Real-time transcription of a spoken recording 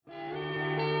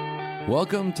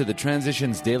Welcome to the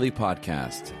Transitions Daily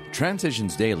podcast.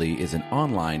 Transitions Daily is an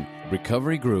online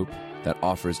recovery group that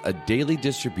offers a daily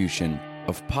distribution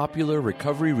of popular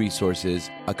recovery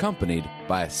resources accompanied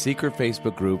by a secret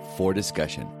Facebook group for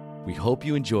discussion. We hope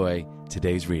you enjoy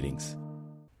today's readings.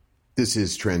 This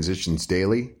is Transitions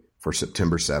Daily for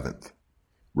September 7th,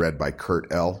 read by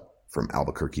Kurt L. from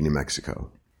Albuquerque, New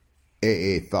Mexico.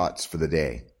 AA thoughts for the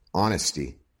day.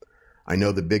 Honesty. I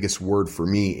know the biggest word for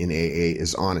me in AA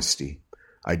is honesty.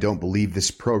 I don't believe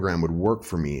this program would work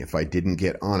for me if I didn't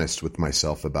get honest with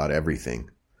myself about everything.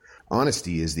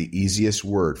 Honesty is the easiest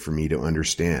word for me to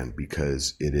understand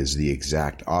because it is the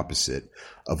exact opposite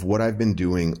of what I've been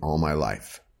doing all my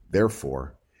life.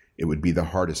 Therefore, it would be the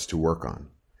hardest to work on.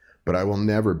 But I will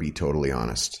never be totally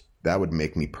honest. That would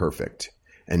make me perfect.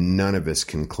 And none of us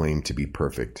can claim to be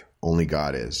perfect. Only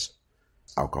God is.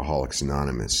 Alcoholics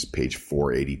Anonymous, page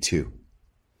 482.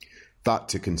 Thought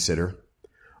to consider.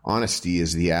 Honesty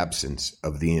is the absence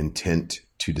of the intent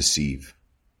to deceive.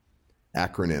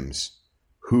 Acronyms.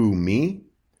 Who, me?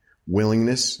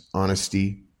 Willingness,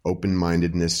 honesty,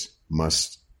 open-mindedness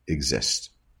must exist.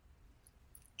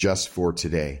 Just for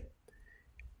today.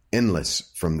 Endless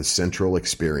from the central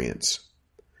experience.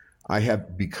 I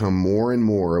have become more and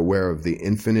more aware of the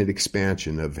infinite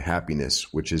expansion of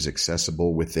happiness which is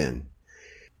accessible within.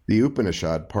 The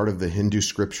Upanishad, part of the Hindu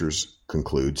scriptures,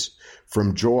 concludes,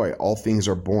 "From joy all things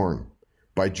are born.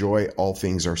 By joy all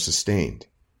things are sustained.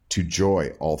 To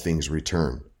joy all things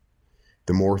return."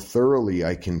 The more thoroughly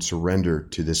I can surrender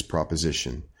to this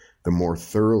proposition, the more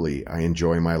thoroughly I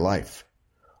enjoy my life.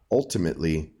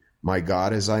 Ultimately, my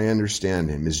God as I understand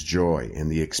him is joy and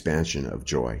the expansion of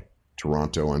joy.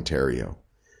 Toronto, Ontario.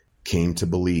 Came to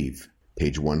Believe,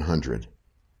 page 100.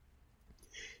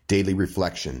 Daily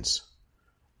Reflections.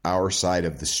 Our side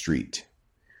of the street.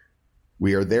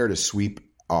 We are there to sweep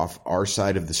off our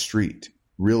side of the street,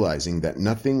 realizing that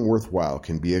nothing worthwhile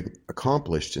can be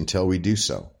accomplished until we do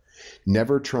so,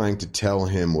 never trying to tell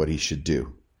him what he should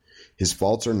do. His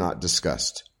faults are not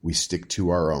discussed. We stick to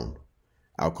our own.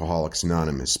 Alcoholics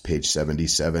Anonymous, page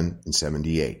 77 and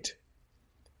 78.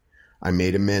 I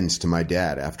made amends to my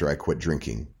dad after I quit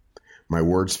drinking. My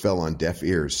words fell on deaf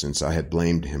ears since I had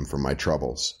blamed him for my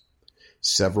troubles.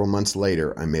 Several months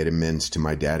later, I made amends to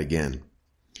my dad again.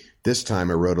 This time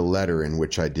I wrote a letter in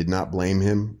which I did not blame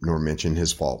him nor mention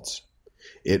his faults.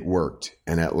 It worked,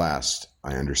 and at last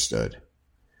I understood.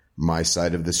 My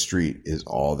side of the street is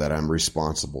all that I'm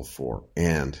responsible for,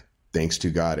 and, thanks to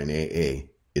God and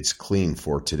AA, it's clean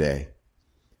for today.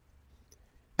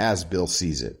 As Bill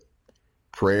sees it.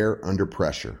 Prayer under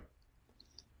pressure.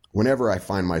 Whenever I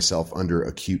find myself under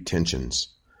acute tensions,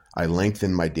 I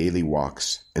lengthen my daily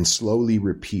walks and slowly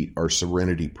repeat our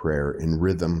serenity prayer in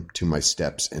rhythm to my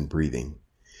steps and breathing.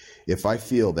 If I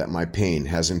feel that my pain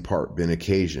has in part been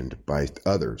occasioned by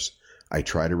others, I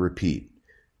try to repeat,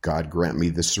 God grant me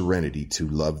the serenity to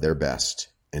love their best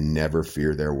and never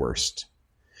fear their worst.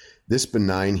 This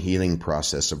benign healing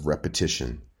process of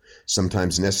repetition,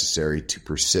 sometimes necessary to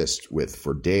persist with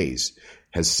for days,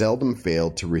 has seldom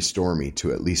failed to restore me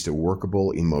to at least a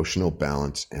workable emotional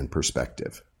balance and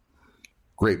perspective.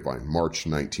 Grapevine, March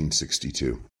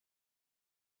 1962.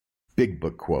 Big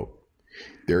Book quote.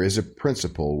 There is a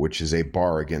principle which is a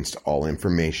bar against all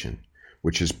information,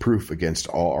 which is proof against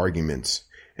all arguments,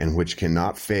 and which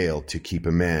cannot fail to keep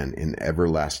a man in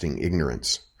everlasting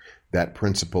ignorance. That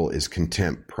principle is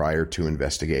contempt prior to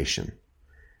investigation.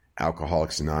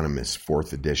 Alcoholics Anonymous,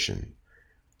 4th edition,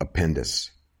 Appendix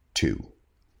 2.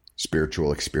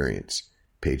 Spiritual Experience,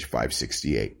 page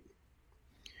 568.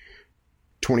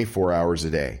 24 hours a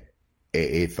day.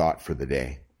 AA thought for the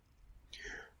day.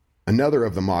 Another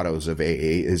of the mottos of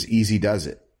AA is easy does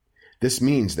it. This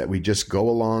means that we just go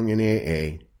along in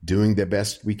AA, doing the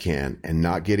best we can and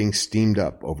not getting steamed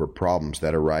up over problems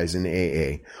that arise in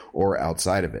AA or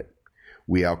outside of it.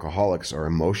 We alcoholics are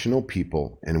emotional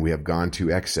people and we have gone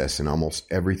to excess in almost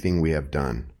everything we have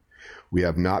done. We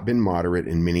have not been moderate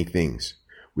in many things.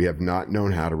 We have not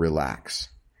known how to relax.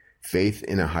 Faith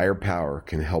in a higher power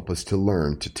can help us to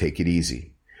learn to take it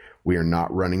easy. We are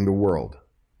not running the world.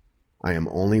 I am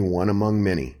only one among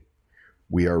many.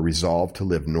 We are resolved to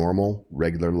live normal,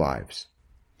 regular lives.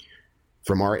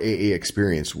 From our AA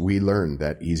experience, we learned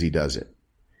that easy does it.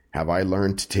 Have I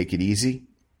learned to take it easy?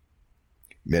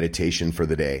 Meditation for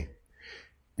the day.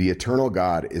 The eternal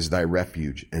God is thy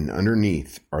refuge, and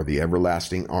underneath are the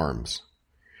everlasting arms.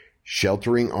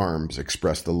 Sheltering arms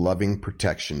express the loving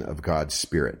protection of God's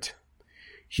Spirit.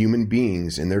 Human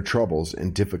beings in their troubles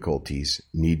and difficulties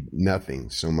need nothing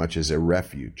so much as a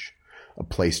refuge, a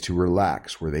place to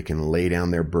relax where they can lay down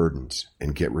their burdens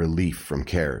and get relief from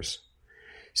cares.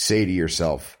 Say to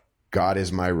yourself, God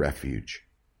is my refuge.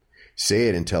 Say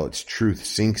it until its truth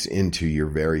sinks into your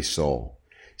very soul.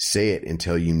 Say it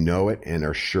until you know it and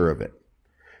are sure of it.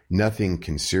 Nothing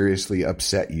can seriously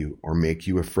upset you or make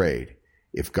you afraid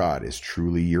if God is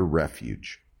truly your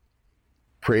refuge.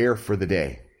 Prayer for the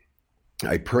day.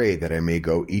 I pray that I may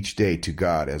go each day to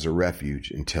God as a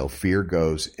refuge until fear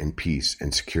goes and peace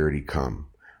and security come.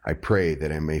 I pray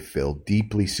that I may feel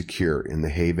deeply secure in the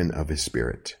haven of His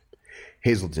Spirit.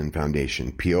 Hazelden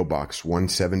Foundation, P.O. Box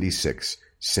 176,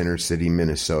 Center City,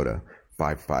 Minnesota,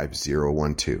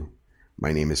 55012.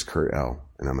 My name is Kurt L.,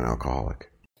 and I'm an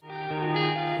alcoholic.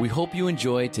 We hope you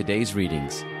enjoyed today's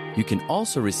readings. You can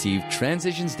also receive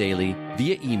Transitions Daily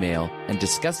via email and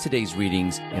discuss today's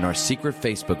readings in our secret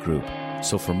Facebook group.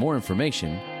 So for more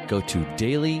information, go to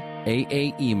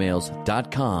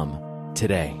dailyaaemails.com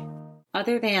today.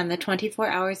 Other than the 24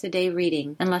 hours a day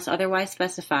reading, unless otherwise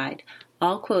specified,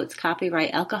 all quotes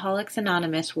copyright Alcoholics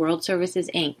Anonymous World Services,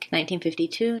 Inc.,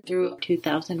 1952 through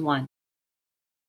 2001.